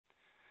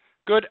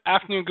Good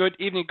afternoon, good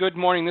evening, good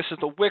morning. This is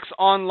the WiX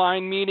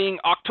Online Meeting,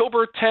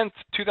 October 10th,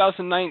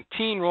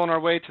 2019. Rolling our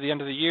way to the end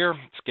of the year.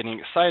 It's getting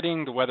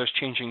exciting. The weather's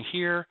changing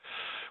here,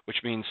 which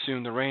means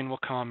soon the rain will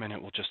come and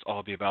it will just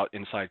all be about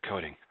inside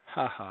coding.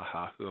 Ha ha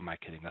ha. Who am I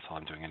kidding? That's all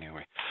I'm doing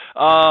anyway.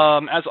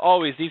 As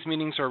always, these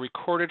meetings are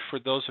recorded for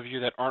those of you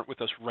that aren't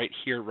with us right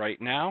here, right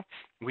now.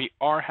 We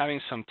are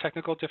having some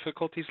technical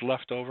difficulties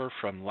left over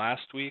from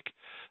last week,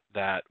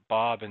 that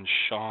Bob and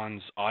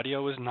Sean's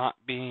audio is not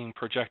being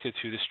projected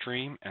to the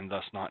stream and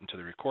thus not into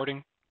the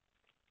recording.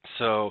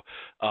 So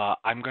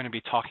I'm going to be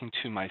talking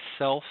to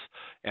myself,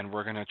 and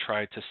we're going to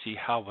try to see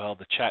how well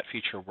the chat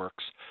feature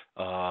works,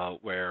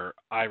 where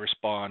I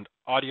respond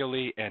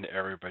audioly and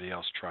everybody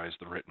else tries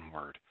the written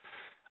word.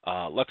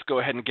 Let's go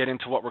ahead and get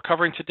into what we're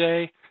covering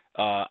today.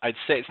 I'd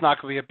say it's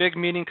not going to be a big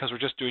meeting because we're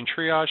just doing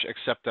triage,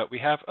 except that we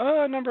have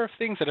a number of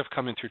things that have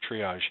come in through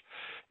triage.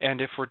 And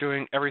if we're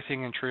doing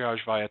everything in triage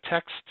via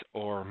text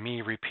or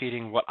me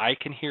repeating what I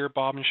can hear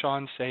Bob and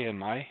Sean say in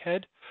my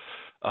head,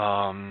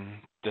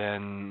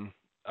 then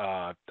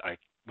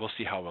we'll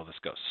see how well this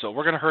goes. So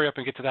we're going to hurry up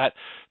and get to that.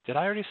 Did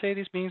I already say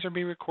these meetings are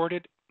being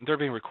recorded? They're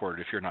being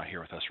recorded if you're not here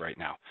with us right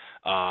now.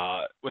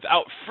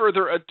 Without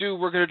further ado,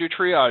 we're going to do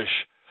triage.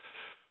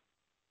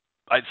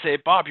 I'd say,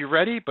 Bob, you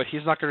ready? But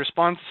he's not going to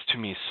respond to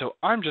me, so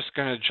I'm just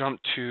going to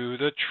jump to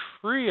the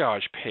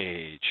triage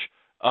page.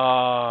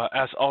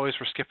 As always,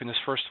 we're skipping this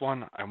first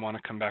one. I want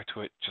to come back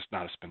to it, just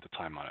not to spend the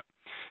time on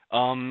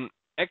it.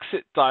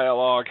 Exit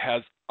dialog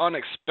has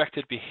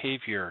unexpected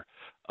behavior.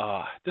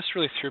 This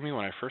really threw me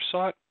when I first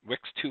saw it. WiX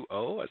 2.0, I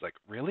was like,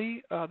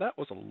 really? That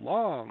was a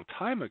long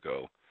time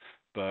ago,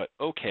 but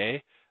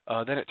okay.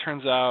 Then it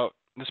turns out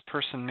this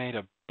person made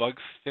a bug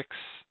fix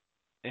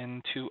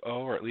in 2.0,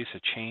 or at least a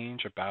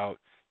change about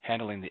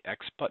handling the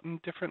X button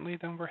differently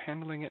than we're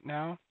handling it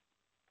now.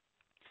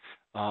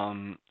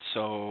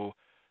 So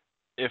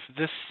if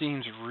this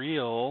seems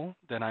real,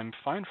 then I'm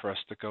fine for us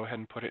to go ahead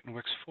and put it in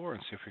WiX 4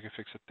 and see if we can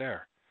fix it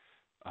there.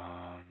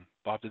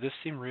 Bob, did this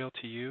seem real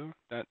to you,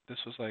 that this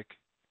was like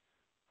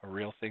a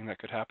real thing that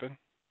could happen?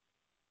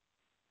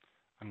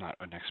 I'm not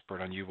an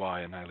expert on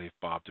UI, and I leave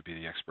Bob to be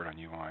the expert on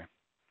UI.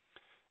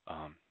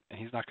 And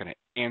he's not going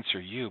to answer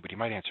you, but he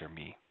might answer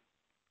me.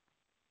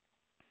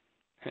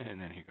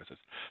 And then he goes,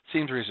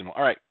 seems reasonable.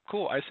 All right,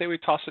 cool. I say we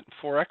toss it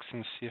in 4X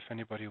and see if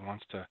anybody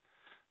wants to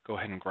go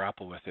ahead and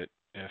grapple with it.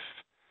 If,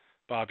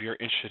 Bob, you're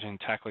interested in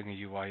tackling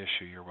a UI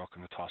issue, you're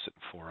welcome to toss it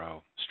in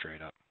 4.0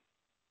 straight up.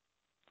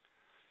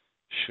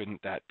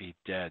 Shouldn't that be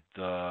dead?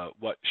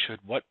 What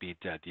should be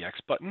dead? The X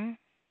button?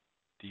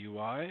 The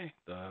UI?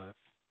 The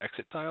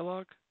exit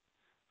dialog?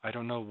 I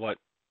don't know what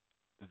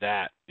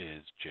that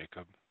is,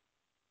 Jacob.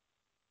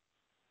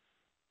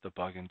 The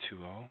bug in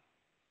 2.0?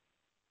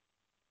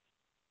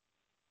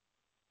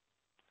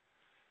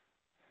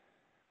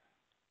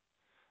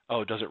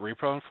 Oh, does it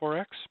repro in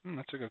 4X?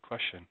 That's a good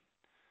question.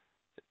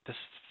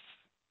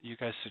 You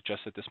guys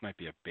suggested this might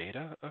be a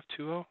beta of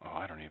 2.0? Oh,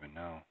 I don't even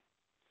know.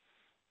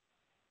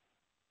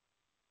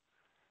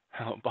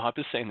 Oh, Bob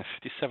is saying the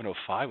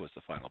 5705 was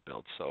the final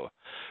build. So,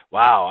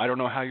 wow, I don't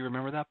know how you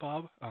remember that,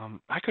 Bob.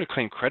 I could have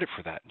claimed credit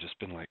for that and just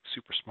been like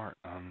super smart.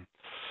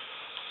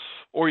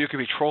 Or you could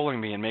be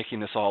trolling me and making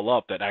this all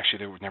up that actually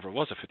there never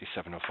was a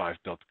 5705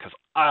 build, because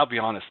I'll be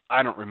honest,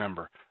 I don't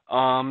remember.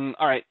 All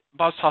right,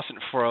 Bob's tossing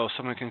it 4.0.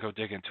 Someone can go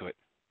dig into it.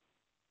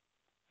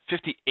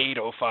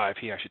 5805.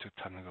 He actually took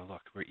time to go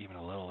look. We're even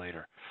a little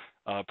later.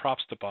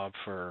 Props to Bob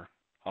for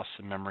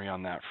awesome memory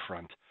on that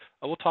front.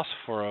 We'll toss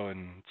 4.0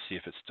 and see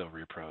if it still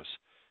repros.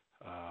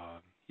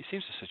 He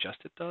seems to suggest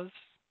it does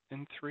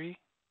in 3.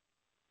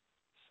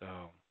 So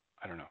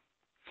I don't know.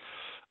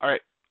 All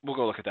right, we'll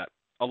go look at that.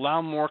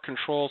 Allow more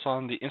controls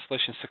on the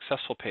installation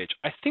successful page.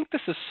 I think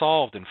this is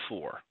solved in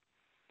 4.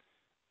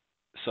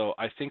 So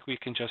I think we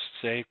can just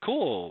say,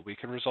 cool, we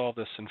can resolve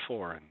this in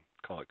 4 and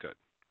call it good,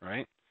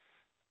 right?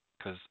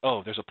 Because,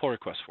 oh, there's a pull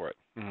request for it.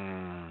 I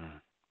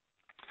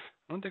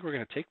don't think we're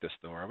going to take this,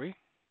 though, are we?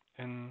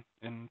 In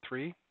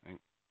 3?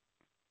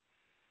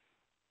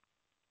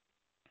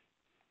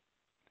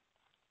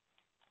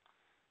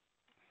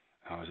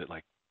 How is it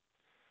like?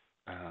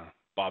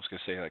 Bob's going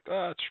to say, like,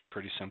 oh, it's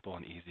pretty simple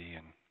and easy,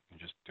 and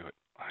just do it.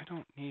 I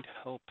don't need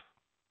help.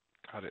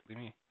 Got it.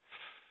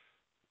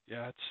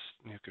 Yeah, it's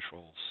new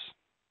controls.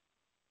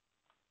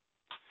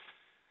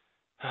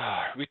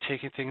 Are we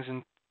taking things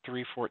in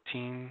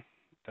 3.14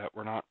 that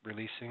we're not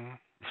releasing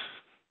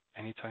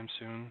anytime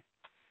soon?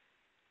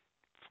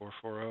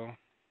 4.40?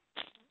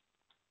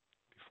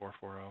 Before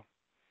 4.0?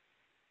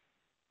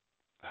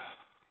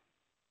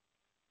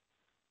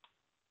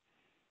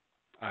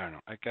 I don't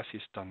know. I guess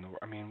he's done the work.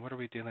 I mean, what are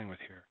we dealing with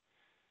here?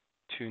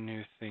 2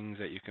 new things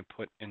that you can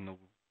put in the...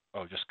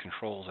 Oh, just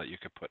controls that you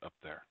could put up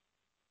there.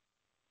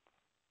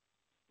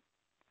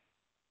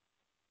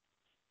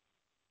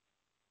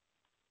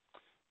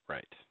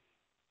 Right.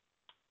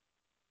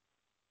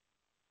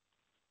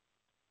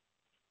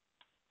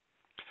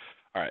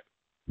 All right.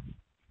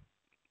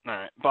 All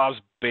right. Bob's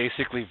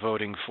basically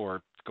voting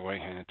for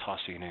going ahead and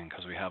tossing it in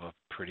because we have a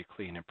pretty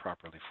clean and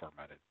properly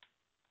formatted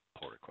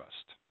pull request.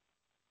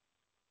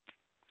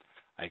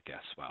 I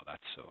guess. Wow,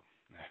 that's so.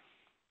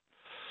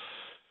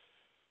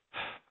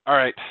 All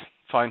right,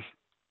 fine,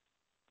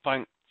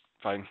 fine,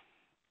 fine.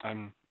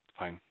 I'm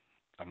fine.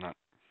 I'm not.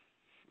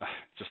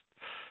 Just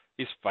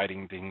he's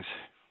fighting things.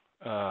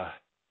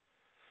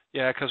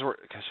 Yeah, because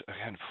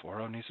again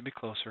 4.0 needs to be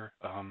closer.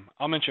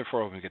 I'll mention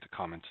 4.0 when we get to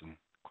comments and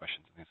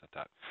questions and things like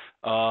that.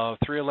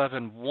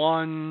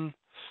 3.11.1,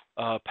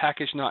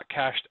 package not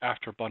cached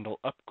after bundle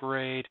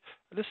upgrade.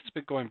 This has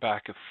been going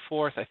back and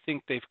forth. I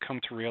think they've come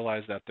to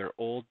realize that their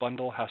old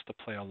bundle has to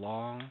play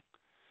along,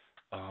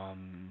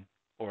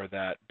 or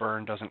that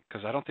burn doesn't,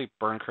 because I don't think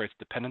burn creates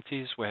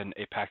dependencies when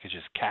a package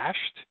is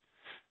cached.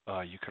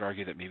 You could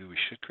argue that maybe we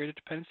should create a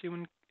dependency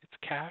when it's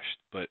cached,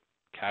 but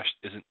cached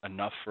isn't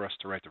enough for us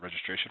to write the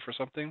registration for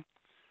something.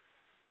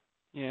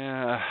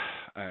 Yeah,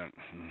 I don't.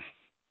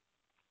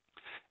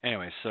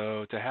 Anyway,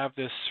 so to have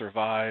this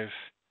survive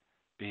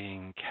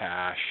being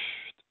cached,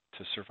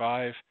 to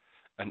survive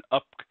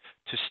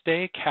to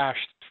stay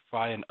cached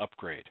via an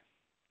upgrade.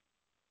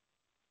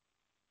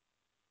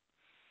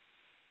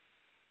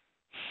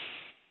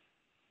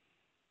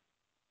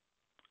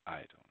 I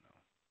don't know.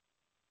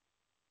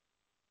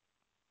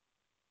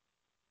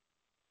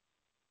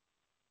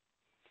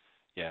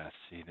 Yeah,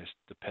 see, there's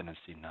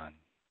dependency none.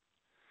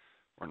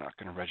 We're not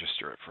going to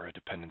register it for a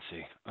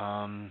dependency.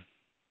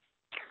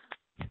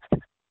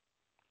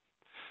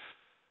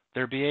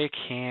 Their BA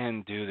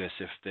can do this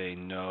if they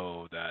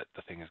know that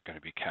the thing is going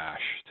to be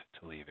cached,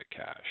 to leave it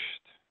cached.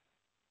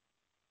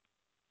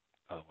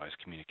 Otherwise,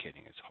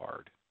 communicating is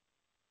hard.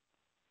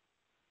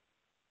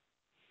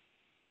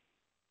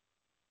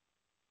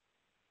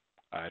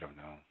 I don't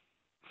know.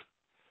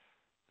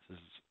 This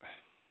is.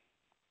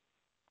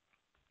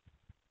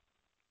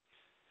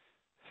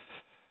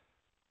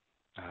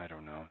 I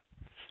don't know.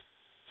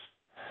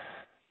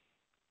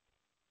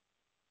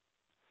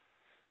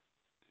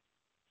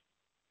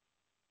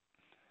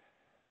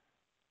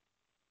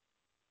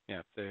 Yeah,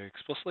 if they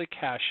explicitly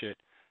cache it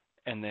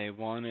and they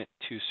want it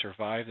to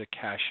survive the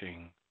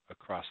caching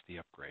across the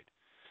upgrade.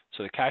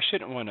 So they cached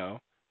it in 1.0,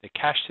 they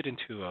cached it in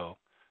 2.0,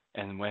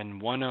 and when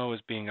 1.0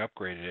 is being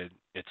upgraded,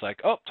 it's like,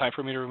 oh, time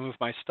for me to remove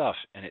my stuff,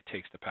 and it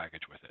takes the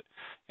package with it.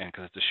 And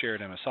because it's a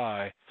shared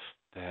MSI,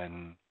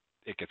 then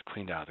it gets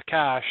cleaned out of the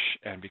cache,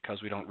 and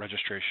because we don't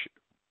register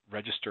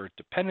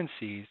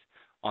dependencies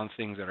on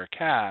things that are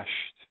cached,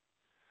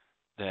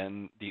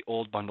 then the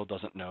old bundle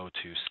doesn't know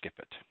to skip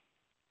it.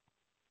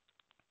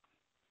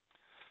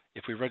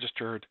 If we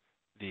registered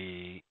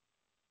the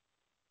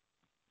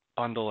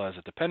bundle as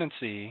a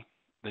dependency,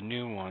 the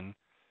new one,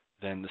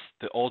 then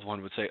the old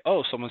one would say,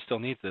 oh, someone still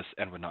needs this,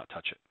 and would not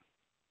touch it.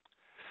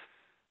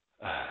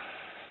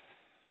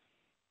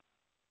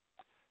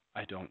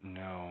 I don't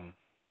know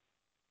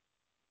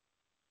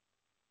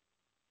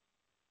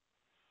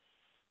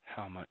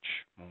how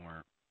much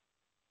more.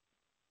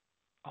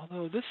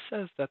 Although this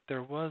says that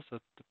there was a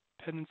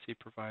dependency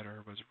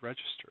provider was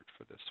registered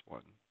for this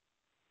one.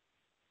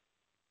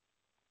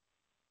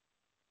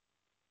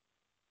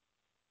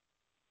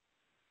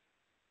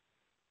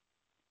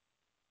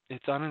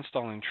 It's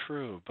uninstalling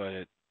true, but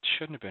it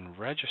shouldn't have been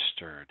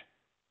registered.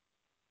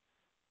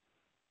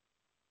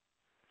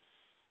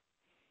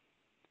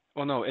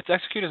 Well, no, it's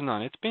executed as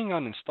none. It's being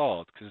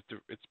uninstalled because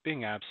it's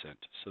being absent,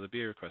 so the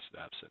BA request is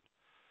absent.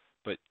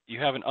 But you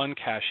have an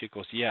uncache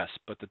equals yes,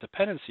 but the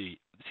dependency,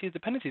 see, the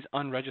dependency is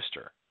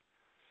unregister.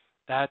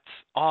 That's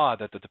odd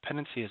that the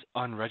dependency is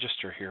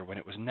unregister here when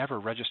it was never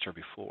registered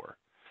before.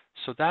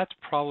 So that's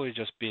probably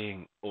just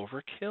being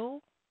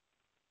overkill.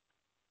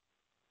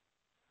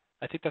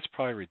 I think that's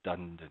probably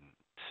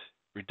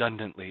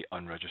redundantly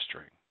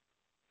unregistering.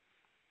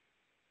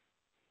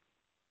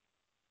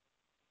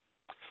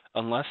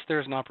 Unless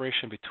there's an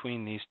operation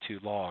between these two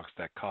logs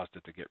that caused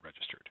it to get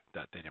registered,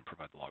 that they didn't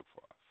provide the log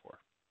for.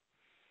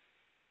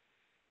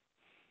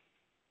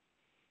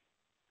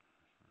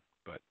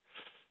 But,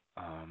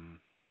 I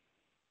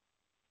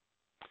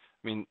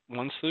mean,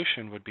 one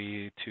solution would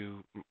be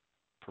to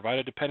provide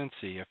a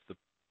dependency if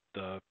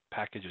the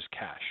package is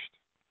cached.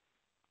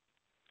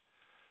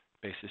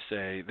 Basically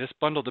say, this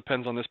bundle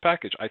depends on this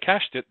package. I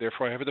cached it,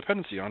 therefore I have a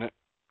dependency on it.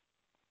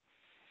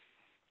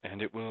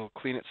 And it will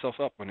clean itself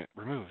up when it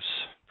removes,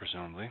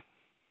 presumably.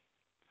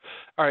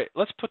 All right,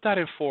 let's put that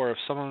in 4.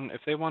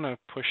 If they want to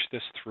push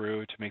this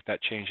through to make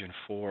that change in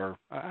 4,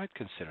 I'd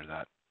consider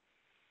that.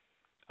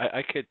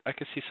 I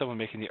could see someone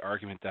making the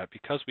argument that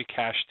because we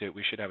cached it,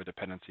 we should have a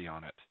dependency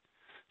on it,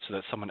 so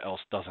that someone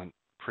else doesn't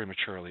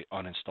prematurely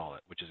uninstall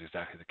it, which is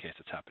exactly the case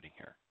that's happening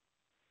here.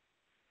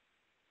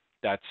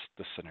 That's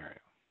the scenario.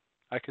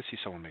 I could see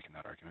someone making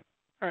that argument.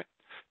 All right,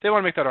 if they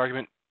want to make that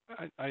argument,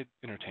 I'd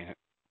entertain it.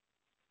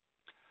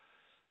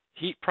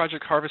 Heat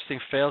project harvesting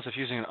fails if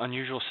using an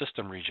unusual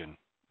system region.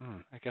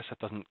 I guess that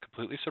doesn't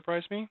completely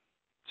surprise me.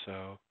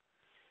 So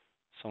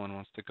someone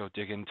wants to go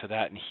dig into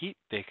that in heat,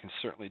 they can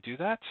certainly do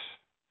that.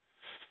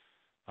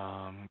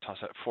 Toss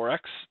that 4x.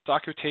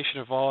 Documentation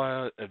of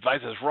all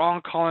advises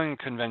wrong calling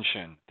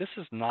convention. This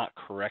is not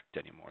correct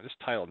anymore. This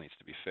title needs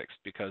to be fixed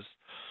because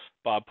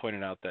Bob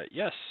pointed out that,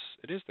 yes,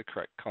 it is the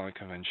correct calling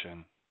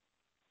convention.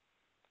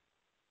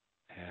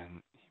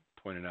 and he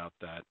pointed out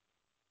that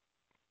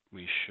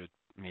we should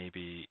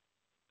maybe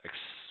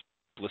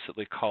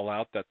explicitly call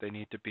out that they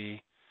need to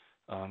be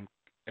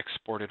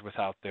exported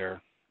without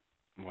their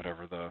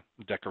whatever the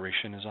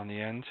decoration is on the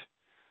end.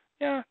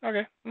 Yeah,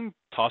 okay.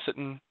 Toss it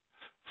in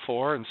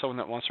 4, and someone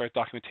that wants to write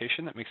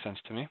documentation, that makes sense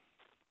to me.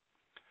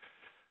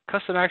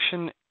 Custom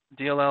action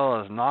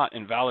DLL is not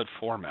in valid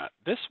format.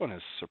 This one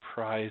is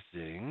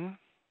surprising.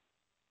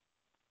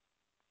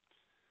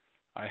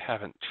 I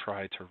haven't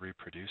tried to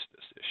reproduce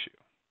this issue.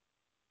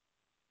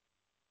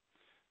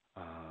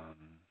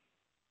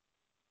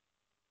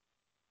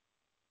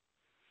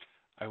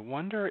 I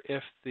wonder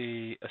if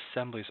the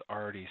assembly's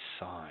already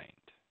signed.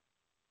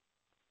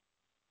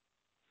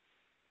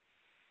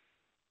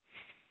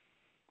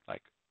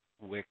 Like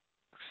WiX,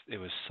 it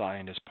was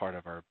signed as part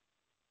of our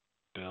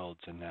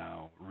builds, and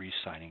now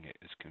re-signing it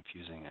is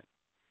confusing it.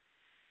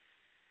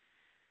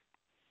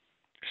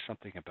 There's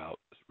something about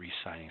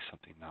re-signing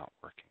something not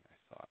working, I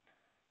thought.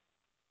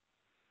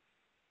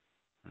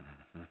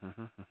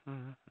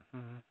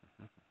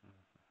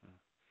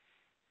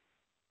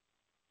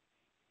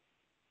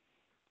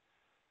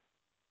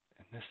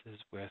 And this is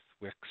with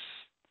WiX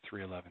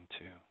 3.11.2.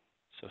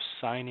 So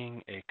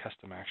signing a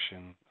custom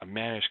action, a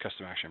managed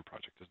custom action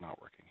project is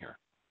not working here.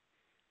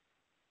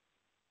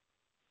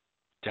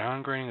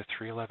 Downgrading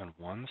to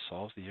 3.11.1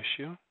 solves the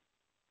issue.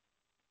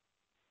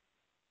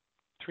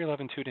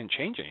 3.11.2 didn't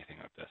change anything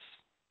with this.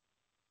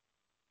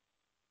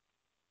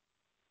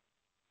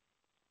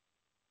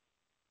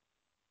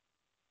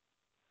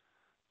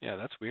 Yeah,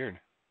 that's weird.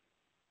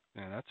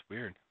 Yeah, that's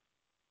weird.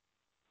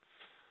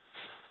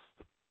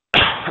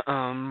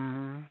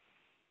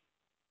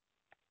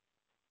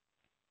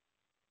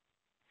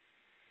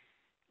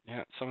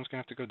 Yeah, someone's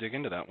gonna have to go dig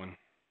into that one.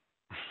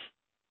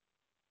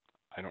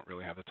 I don't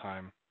really have the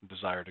time,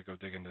 desire to go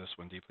dig into this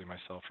one deeply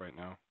myself right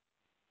now.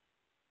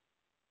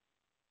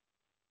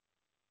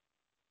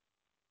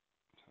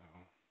 So,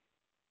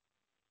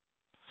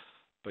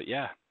 but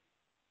yeah,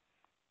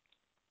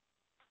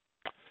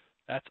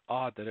 that's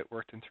odd that it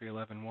worked in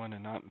 3.11.1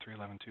 and not in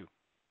 3.11.2.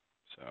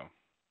 So,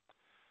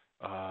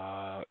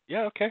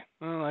 yeah, okay.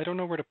 Well, I don't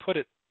know where to put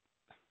it.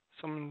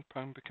 Someone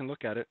probably can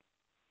look at it,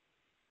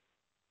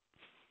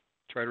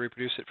 try to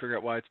reproduce it, figure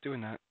out why it's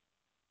doing that.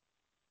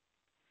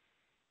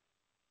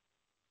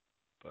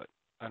 But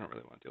I don't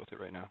really want to deal with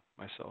it right now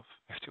myself.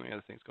 I have too many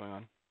other things going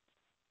on.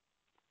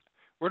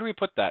 Where do we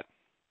put that?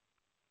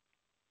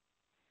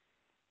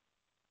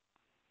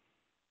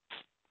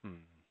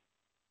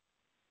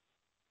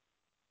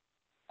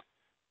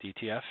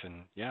 DTF,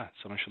 and yeah,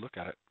 someone should look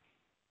at it.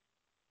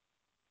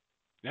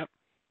 Yep.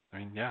 I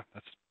mean, yeah,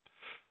 that's,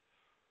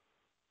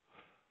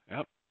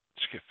 yep.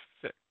 Just get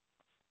fit.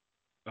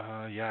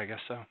 Yeah, I guess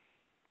so.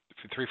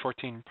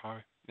 3.14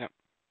 probably. Yep.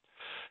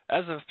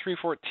 As of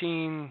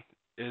 3.14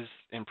 is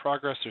in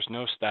progress. There's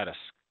no status.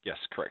 Yes,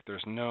 correct.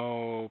 There's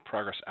no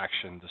progress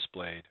action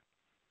displayed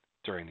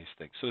during these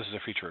things. So this is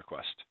a feature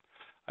request.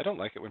 I don't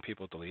like it when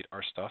people delete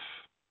our stuff.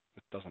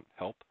 It doesn't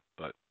help,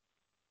 but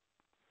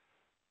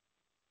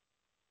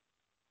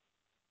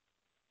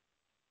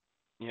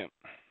yeah.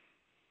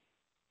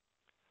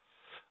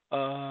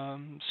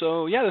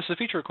 So yeah, this is a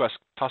feature request.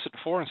 Toss it to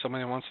 4, and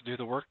somebody wants to do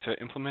the work to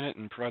implement it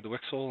and provide the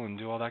WiXL and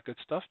do all that good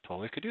stuff,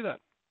 totally could do that.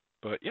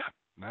 But yeah,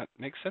 that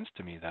makes sense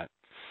to me that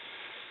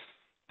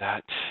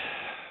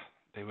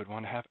they would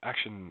want to have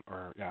action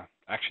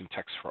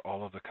text for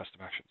all of the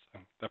custom actions.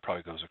 And that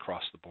probably goes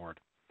across the board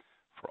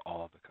for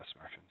all of the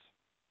custom actions.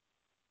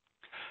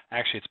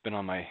 Actually, it's been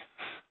on my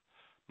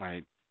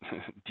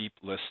deep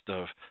list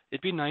of,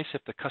 it'd be nice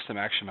if the custom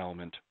action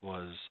element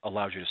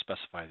allowed you to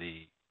specify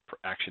the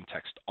action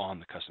text on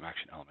the custom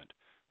action element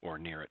or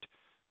near it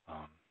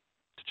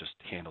to just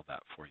handle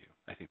that for you.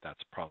 I think that's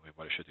probably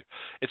what it should do.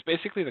 It's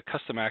basically the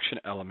custom action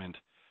element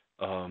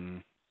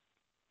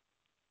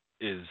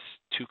is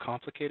too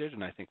complicated,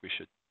 and I think we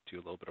should do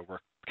a little bit of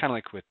work, kind of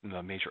like with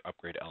the major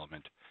upgrade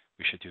element.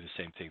 We should do the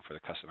same thing for the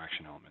custom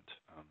action element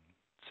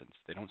since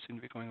they don't seem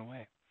to be going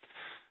away.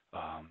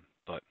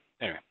 But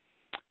anyway,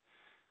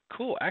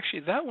 cool.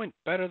 Actually, that went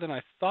better than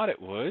I thought it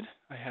would.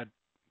 I had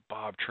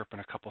Bob chirping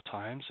a couple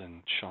times,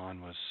 and Sean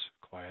was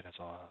quiet as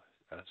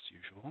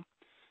usual.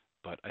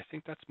 But I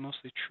think that's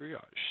mostly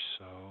triage.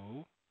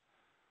 So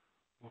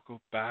we'll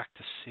go back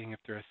to seeing if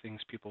there are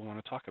things people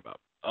want to talk about.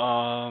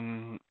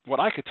 What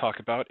I could talk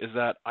about is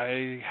that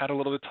I had a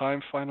little bit of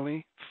time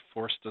finally,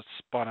 forced a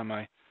spot on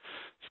my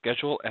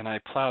schedule, and I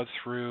plowed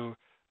through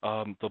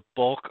the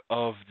bulk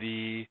of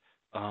the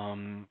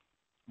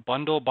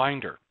bundle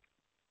binder.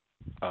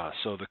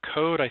 So the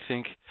code, I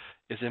think,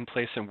 is in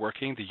place and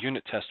working. The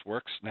unit test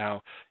works.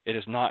 Now, it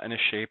is not in a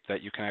shape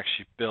that you can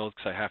actually build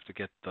because I have to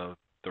get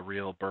the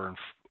real burn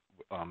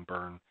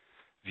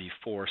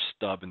v4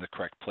 stub in the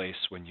correct place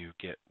when you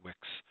get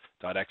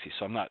wix.exe.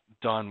 So I'm not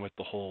done with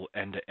the whole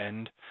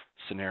end-to-end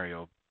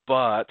scenario.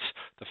 But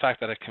the fact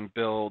that I can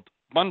build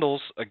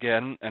bundles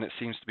again, and it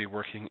seems to be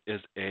working, is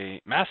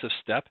a massive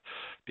step,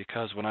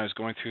 because when I was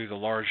going through the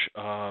large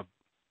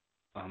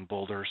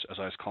boulders, as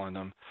I was calling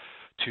them,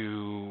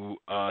 to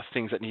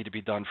things that need to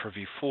be done for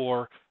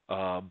V4.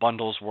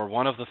 Bundles were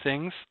one of the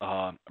things,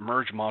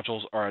 merge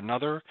modules are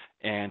another,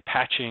 and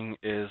patching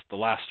is the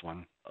last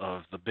one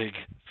of the big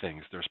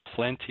things. There's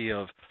plenty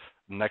of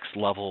next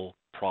level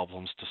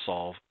problems to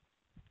solve.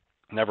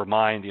 Never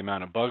mind the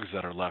amount of bugs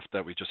that are left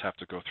that we just have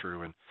to go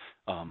through and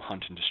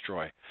hunt and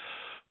destroy.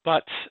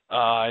 But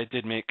I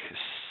did make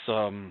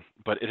some,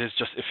 but it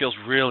feels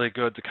really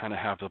good to kind of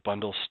have the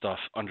bundle stuff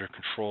under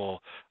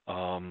control,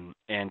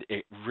 and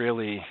it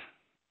really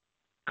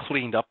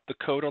cleaned up the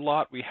code a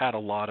lot. We had a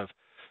lot of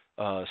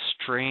we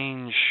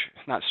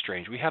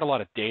had a lot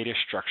of data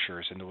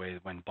structures in the way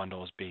when bundle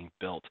was being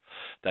built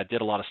that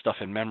did a lot of stuff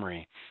in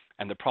memory.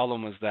 And the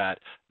problem was that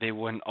they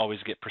wouldn't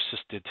always get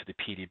persisted to the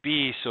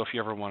PDB. So if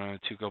you ever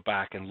wanted to go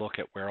back and look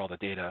at where all the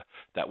data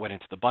that went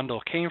into the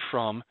bundle came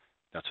from,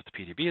 that's what the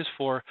PDB is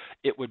for,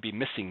 it would be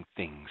missing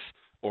things,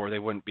 or they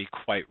wouldn't be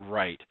quite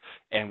right.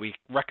 And we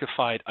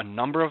rectified a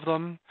number of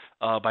them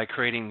by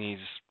creating these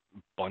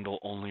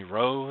bundle-only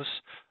rows,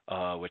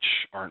 which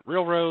aren't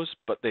real rows,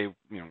 but they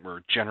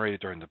were generated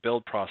during the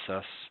build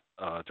process,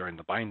 during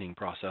the binding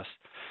process.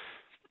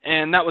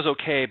 And that was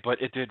okay,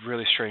 but it did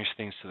really strange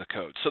things to the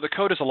code. So the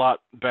code is a lot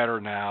better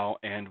now,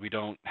 and we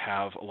don't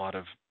have a lot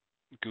of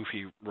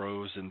goofy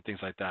rows and things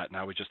like that.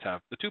 Now we just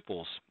have the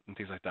tuples and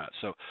things like that.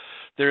 So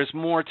there's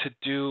more to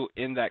do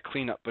in that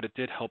cleanup, but it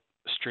did help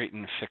straighten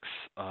and fix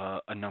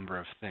a number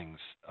of things.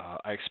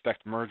 I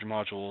expect merge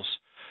modules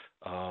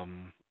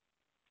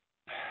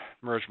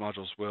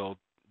will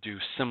do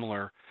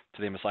similar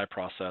to the MSI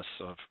process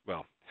of,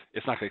 well,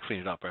 it's not going to clean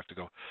it up. I have to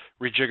go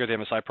rejigger the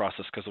MSI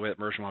process because the way that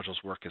merge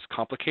modules work is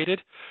complicated,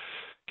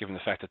 given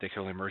the fact that they can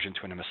only merge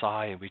into an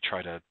MSI, and we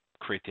try to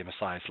create the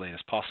MSI as late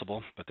as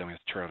possible, but then we have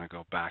to turn around and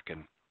go back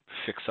and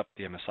fix up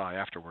the MSI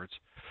afterwards.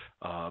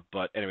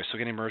 But anyway, so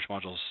getting merge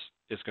modules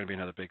is going to be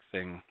another big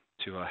thing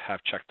to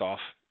have checked off.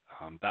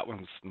 That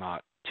one's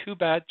not too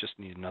bad, just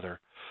need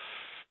another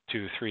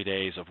 2-3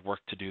 days of work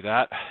to do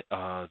that.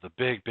 The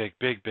big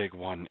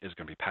one is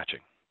going to be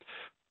patching.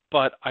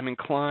 But I'm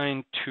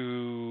inclined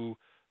to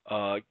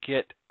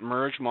get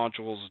merge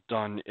modules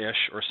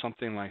done-ish or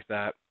something like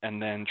that,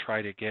 and then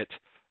try to get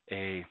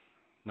a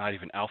not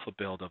even alpha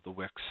build of the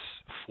WiX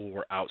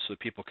 4 out so that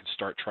people can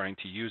start trying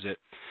to use it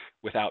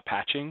without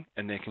patching,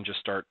 and they can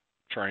just start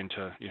trying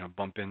to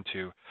bump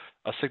into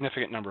a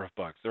significant number of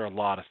bugs. There are a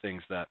lot of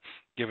things that,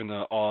 given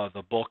the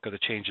bulk of the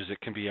changes, it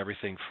can be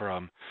everything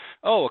from,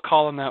 a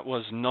column that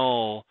was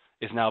null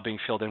is now being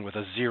filled in with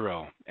a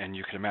 0, and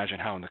you can imagine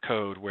how in the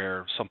code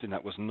where something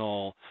that was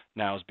null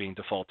now is being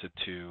defaulted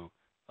to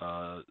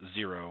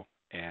 0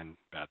 and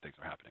bad things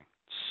are happening.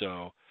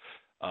 So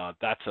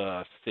that's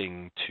a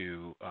thing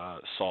to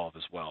solve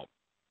as well.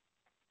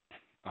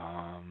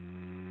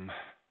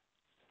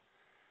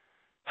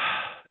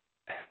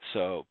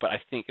 But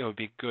I think it would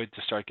be good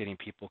to start getting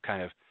people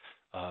kind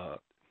of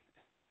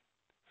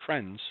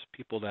friends,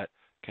 people that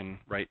can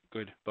write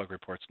good bug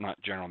reports, not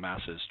general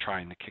masses,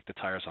 trying to kick the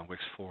tires on WiX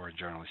 4 and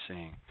generally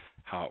seeing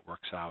how it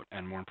works out,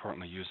 and more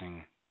importantly,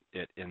 using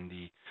it in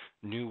the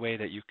new way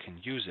that you can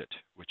use it,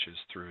 which is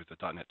through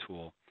the .NET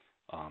tool,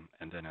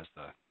 and then as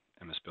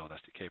the MS Build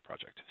SDK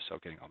project. So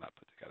getting all that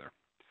put together,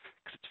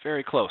 because it's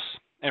very close.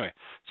 Anyway,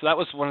 so that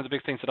was one of the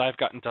big things that I've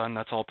gotten done.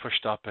 That's all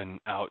pushed up and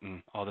out,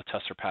 and all the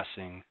tests are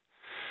passing,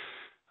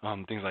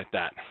 things like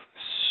that.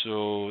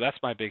 So that's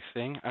my big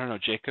thing. I don't know,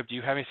 Jacob, do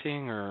you have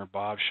anything, or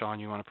Bob, Sean,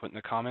 you want to put in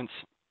the comments?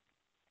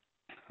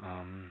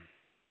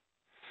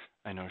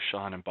 I know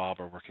Sean and Bob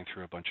are working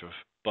through a bunch of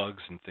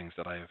bugs and things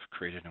that I have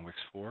created in WiX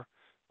 4,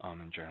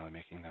 and generally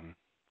making them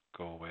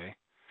go away.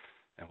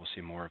 And we'll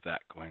see more of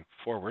that going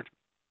forward.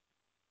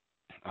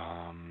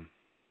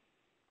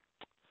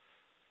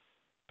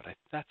 But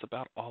that's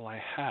about all I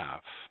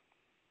have.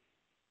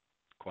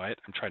 Quiet.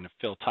 I'm trying to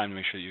fill time to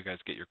make sure that you guys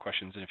get your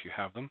questions in if you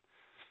have them.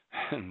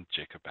 And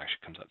Jacob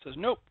actually comes out and says,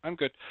 nope, I'm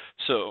good.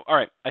 So, all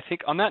right, I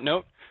think on that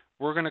note,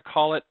 we're going to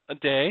call it a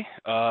day.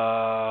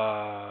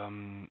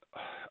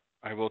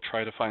 I will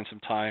try to find some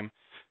time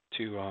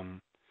to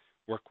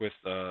work with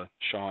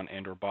Sean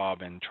and or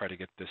Bob and try to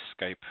get this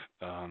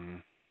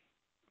Skype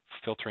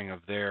filtering of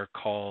their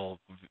call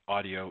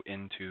audio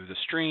into the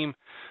stream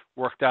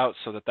worked out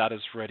so that that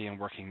is ready and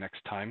working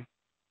next time.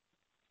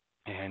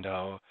 And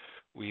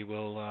we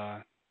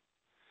will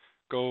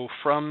go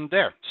from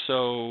there.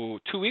 So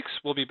 2 weeks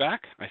we'll be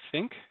back, I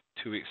think.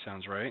 2 weeks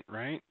sounds right?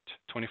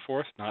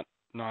 24th, not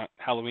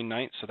Halloween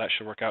night, so that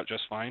should work out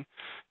just fine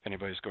if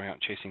anybody's going out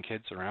and chasing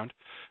kids around.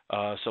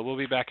 So we'll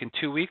be back in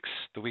 2 weeks,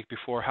 the week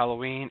before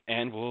Halloween,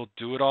 and we'll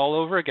do it all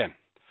over again.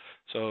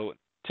 So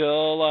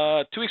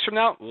till 2 weeks from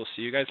now, we'll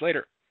see you guys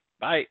later.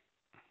 Bye.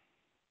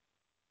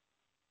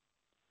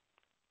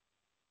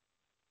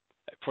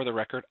 For the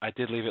record, I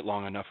did leave it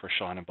long enough for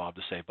Sean and Bob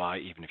to say bye,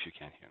 even if you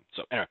can't hear them.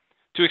 So anyway,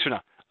 2 weeks from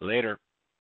now. Later.